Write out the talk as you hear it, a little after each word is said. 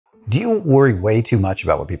Do you worry way too much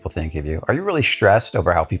about what people think of you? Are you really stressed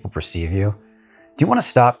over how people perceive you? Do you want to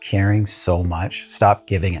stop caring so much? Stop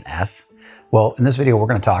giving an F? Well, in this video, we're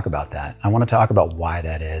going to talk about that. I want to talk about why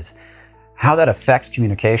that is, how that affects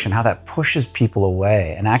communication, how that pushes people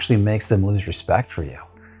away and actually makes them lose respect for you.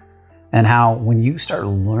 And how when you start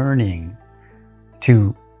learning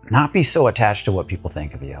to not be so attached to what people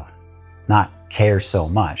think of you, not care so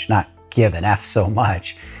much, not give an F so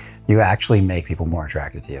much, you actually make people more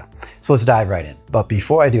attracted to you. So let's dive right in. But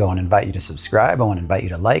before I do, I want to invite you to subscribe, I want to invite you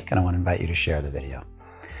to like, and I want to invite you to share the video.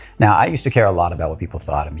 Now, I used to care a lot about what people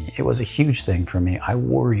thought of me. It was a huge thing for me. I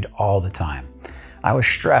worried all the time. I was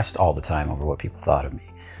stressed all the time over what people thought of me.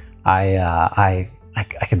 I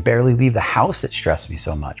could barely leave the house. It stressed me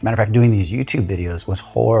so much. Matter of fact, doing these YouTube videos was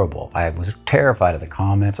horrible. I was terrified of the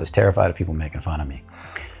comments. I was terrified of people making fun of me.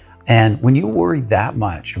 And when you worry that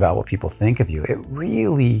much about what people think of you, it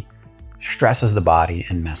really stresses the body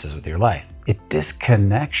and messes with your life. It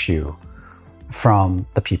disconnects you from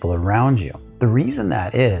the people around you. The reason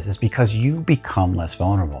that is because you become less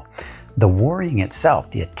vulnerable. The worrying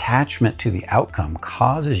itself, the attachment to the outcome,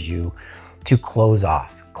 causes you to close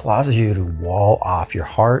off, causes you to wall off your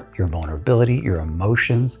heart, your vulnerability, your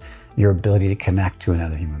emotions, your ability to connect to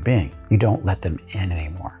another human being. You don't let them in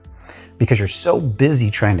anymore because you're so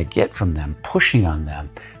busy trying to get from them, pushing on them,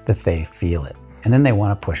 that they feel it. And then they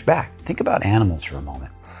want to push back. Think about animals for a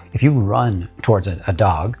moment. If you run towards a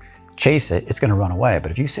dog, chase it, it's going to run away.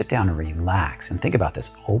 But if you sit down and relax and think about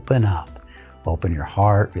this, open up, open your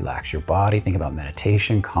heart, relax your body, think about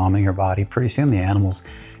meditation, calming your body, pretty soon the animal's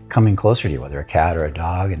coming closer to you, whether a cat or a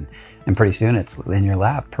dog, and pretty soon it's in your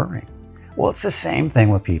lap purring. Well, it's the same thing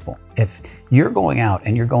with people. If you're going out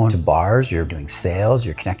and you're going to bars, you're doing sales,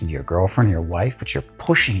 you're connected to your girlfriend or your wife, but you're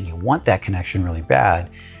pushing and you want that connection really bad,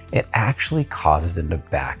 it actually causes them to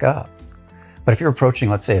back up. But if you're approaching,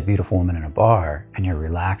 let's say, a beautiful woman in a bar and you're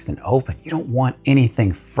relaxed and open, you don't want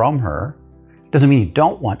anything from her. Doesn't mean you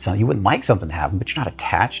don't want something, you wouldn't like something to happen, but you're not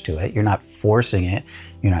attached to it, you're not forcing it,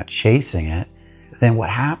 you're not chasing it. Then what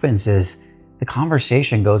happens is the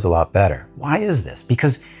conversation goes a lot better. Why is this?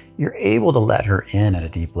 Because you're able to let her in at a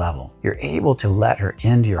deep level. You're able to let her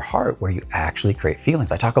into your heart where you actually create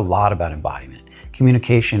feelings. I talk a lot about embodiment.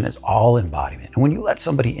 Communication is all embodiment. And when you let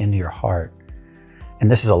somebody into your heart,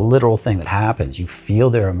 and this is a literal thing that happens, you feel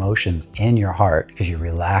their emotions in your heart because you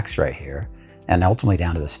relax right here and ultimately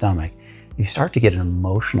down to the stomach, you start to get an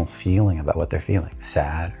emotional feeling about what they're feeling.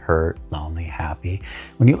 Sad, hurt, lonely, happy.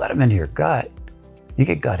 When you let them into your gut, you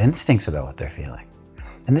get gut instincts about what they're feeling.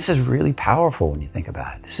 And this is really powerful when you think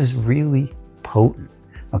about it. This is really potent,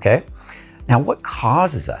 okay? Now, what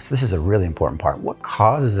causes us, this is a really important part, what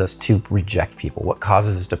causes us to reject people? What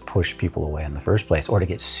causes us to push people away in the first place or to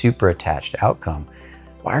get super attached to outcome?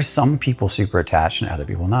 Why are some people super attached and other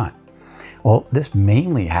people not? Well, this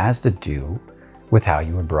mainly has to do with how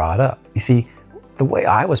you were brought up. You see, the way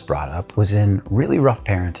I was brought up was in really rough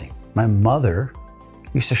parenting. My mother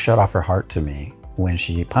used to shut off her heart to me when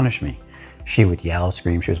she punished me. She would yell,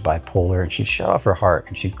 scream, she was bipolar, and she'd shut off her heart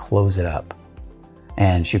and she'd close it up.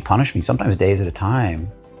 And she'd punish me sometimes days at a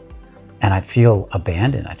time, and I'd feel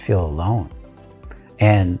abandoned, I'd feel alone.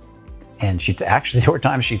 And she'd actually, there were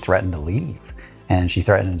times she threatened to leave. And she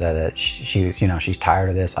threatened that she's tired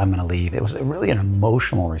of this, I'm gonna leave. It was really an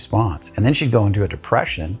emotional response. And then she'd go into a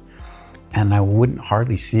depression and I wouldn't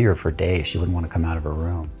hardly see her for days. She wouldn't want to come out of her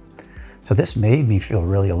room. So this made me feel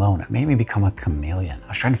really alone. It made me become a chameleon. I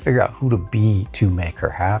was trying to figure out who to be to make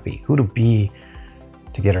her happy, who to be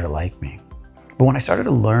to get her to like me. But when I started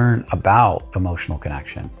to learn about emotional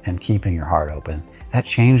connection and keeping your heart open, that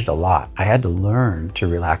changed a lot. I had to learn to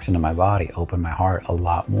relax into my body, open my heart a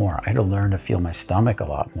lot more. I had to learn to feel my stomach a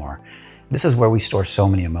lot more. This is where we store so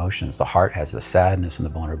many emotions. The heart has the sadness and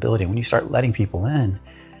the vulnerability. When you start letting people in,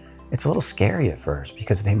 it's a little scary at first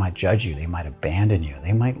because they might judge you, they might abandon you,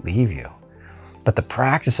 they might leave you. But the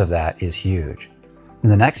practice of that is huge. And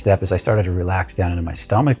the next step is I started to relax down into my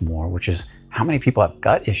stomach more, which is how many people have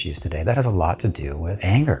gut issues today. That has a lot to do with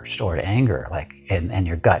anger, stored anger, and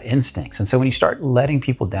your gut instincts. And so when you start letting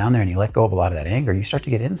people down there and you let go of a lot of that anger, you start to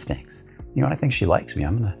get instincts. You know what, I think she likes me.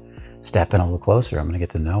 I'm gonna step in a little closer. I'm gonna get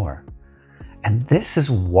to know her. And this is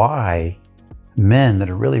why men that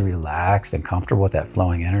are really relaxed and comfortable with that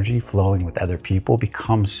flowing energy, flowing with other people,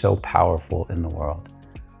 become so powerful in the world.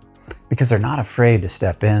 Because they're not afraid to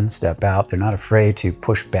step in, step out. They're not afraid to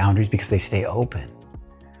push boundaries because they stay open.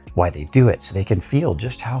 Why they do it, so they can feel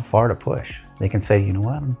just how far to push. They can say, you know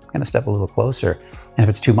what, I'm gonna step a little closer. And if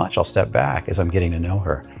it's too much, I'll step back as I'm getting to know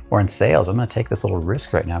her. Or in sales, I'm gonna take this little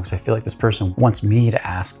risk right now because I feel like this person wants me to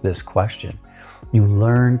ask this question. You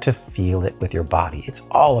learn to feel it with your body. It's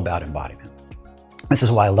all about embodiment. This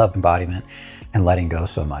is why I love embodiment and letting go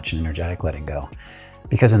so much, and energetic letting go.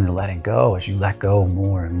 Because in the letting go, as you let go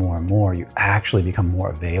more and more and more, you actually become more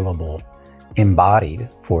available, embodied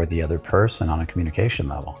for the other person on a communication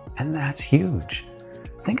level. And that's huge.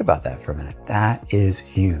 Think about that for a minute. That is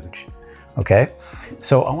huge. Okay?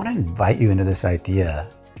 So I want to invite you into this idea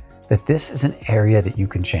that this is an area that you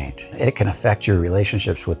can change. It can affect your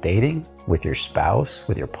relationships with dating, with your spouse,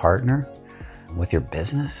 with your partner, with your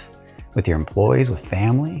business, with your employees, with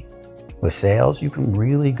family, with sales. You can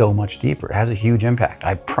really go much deeper. It has a huge impact.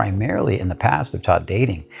 I primarily in the past have taught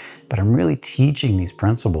dating, but I'm really teaching these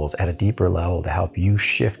principles at a deeper level to help you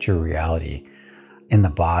shift your reality in the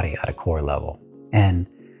body at a core level. And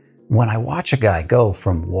when I watch a guy go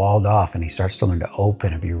from walled off and he starts to learn to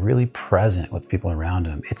open and be really present with people around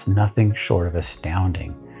him, it's nothing short of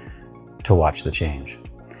astounding to watch the change.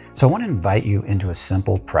 So I want to invite you into a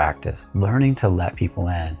simple practice, learning to let people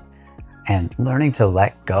in and learning to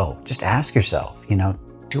let go. Just ask yourself,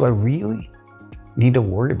 do I really need to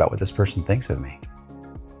worry about what this person thinks of me?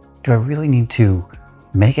 Do I really need to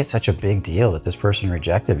make it such a big deal that this person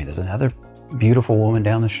rejected me? There's another beautiful woman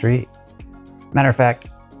down the street. Matter of fact,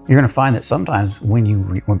 you're going to find that sometimes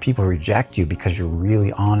when people reject you because you're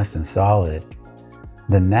really honest and solid,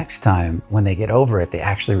 the next time when they get over it, they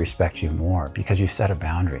actually respect you more because you set a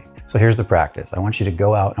boundary. So here's the practice. I want you to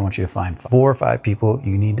go out and I want you to find 4 or 5 people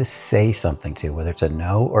you need to say something to, whether it's a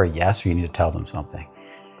no or a yes, or you need to tell them something,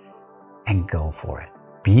 and go for it.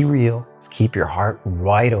 Be real. Just keep your heart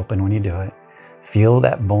wide open when you do it. Feel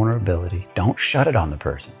that vulnerability. Don't shut it on the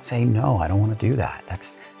person. Say, no, I don't want to do that.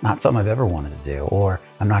 That's not something I've ever wanted to do, or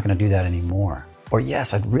I'm not going to do that anymore. Or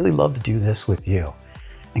yes, I'd really love to do this with you.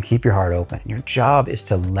 And keep your heart open. Your job is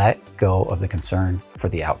to let go of the concern for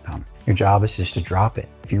the outcome. Your job is just to drop it.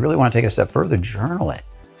 If you really want to take it a step further, journal it.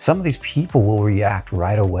 Some of these people will react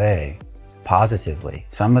right away positively.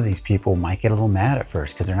 Some of these people might get a little mad at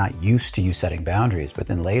first because they're not used to you setting boundaries, but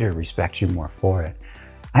then later respect you more for it.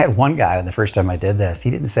 I had one guy, the first time I did this, he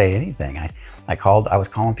didn't say anything. I was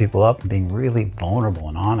calling people up and being really vulnerable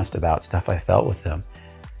and honest about stuff I felt with them.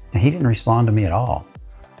 And he didn't respond to me at all.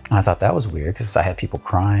 And I thought that was weird because I had people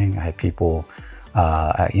crying. I had people,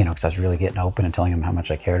 because I was really getting open and telling him how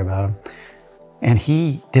much I cared about him. And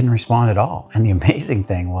he didn't respond at all. And the amazing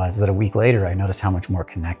thing was that a week later, I noticed how much more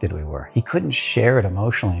connected we were. He couldn't share it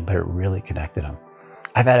emotionally, but it really connected him.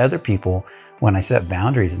 I've had other people, when I set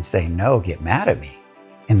boundaries and say no, get mad at me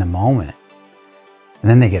in the moment. And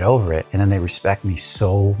then they get over it, and then they respect me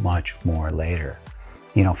so much more later.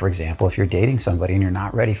 For example, if you're dating somebody and you're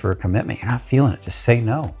not ready for a commitment, you're not feeling it, just say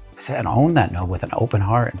no. Say and own that no with an open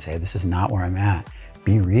heart and say, this is not where I'm at.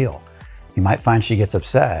 Be real. You might find she gets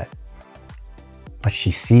upset, but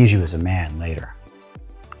she sees you as a man later.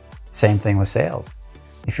 Same thing with sales.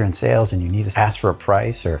 If you're in sales and you need to ask for a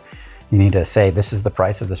price, or you need to say, this is the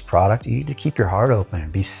price of this product, you need to keep your heart open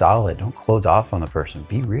and be solid. Don't close off on the person.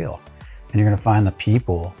 Be real. And you're going to find the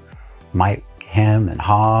people might hem and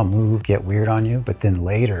haw, move, get weird on you, but then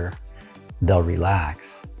later they'll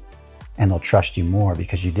relax and they'll trust you more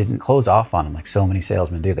because you didn't close off on them like so many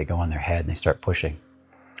salesmen do. They go in their head and they start pushing.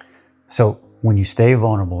 So when you stay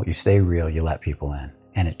vulnerable, you stay real, you let people in,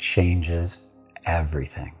 and it changes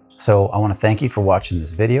everything. So I want to thank you for watching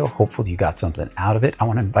this video. Hopefully you got something out of it. I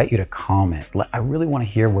want to invite you to comment. I really want to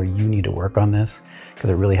hear where you need to work on this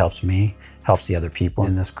because it really helps me, helps the other people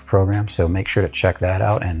in this program. So make sure to check that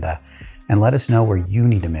out and let us know where you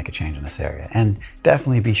need to make a change in this area. And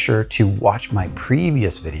definitely be sure to watch my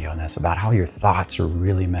previous video on this about how your thoughts are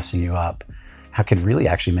really messing you up, how it can really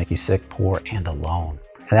actually make you sick, poor, and alone.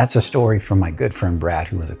 And that's a story from my good friend Brad,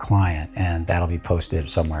 who was a client, and that'll be posted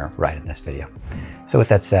somewhere right in this video. So with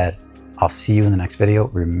that said, I'll see you in the next video.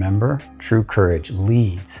 Remember, true courage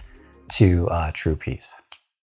leads to true peace.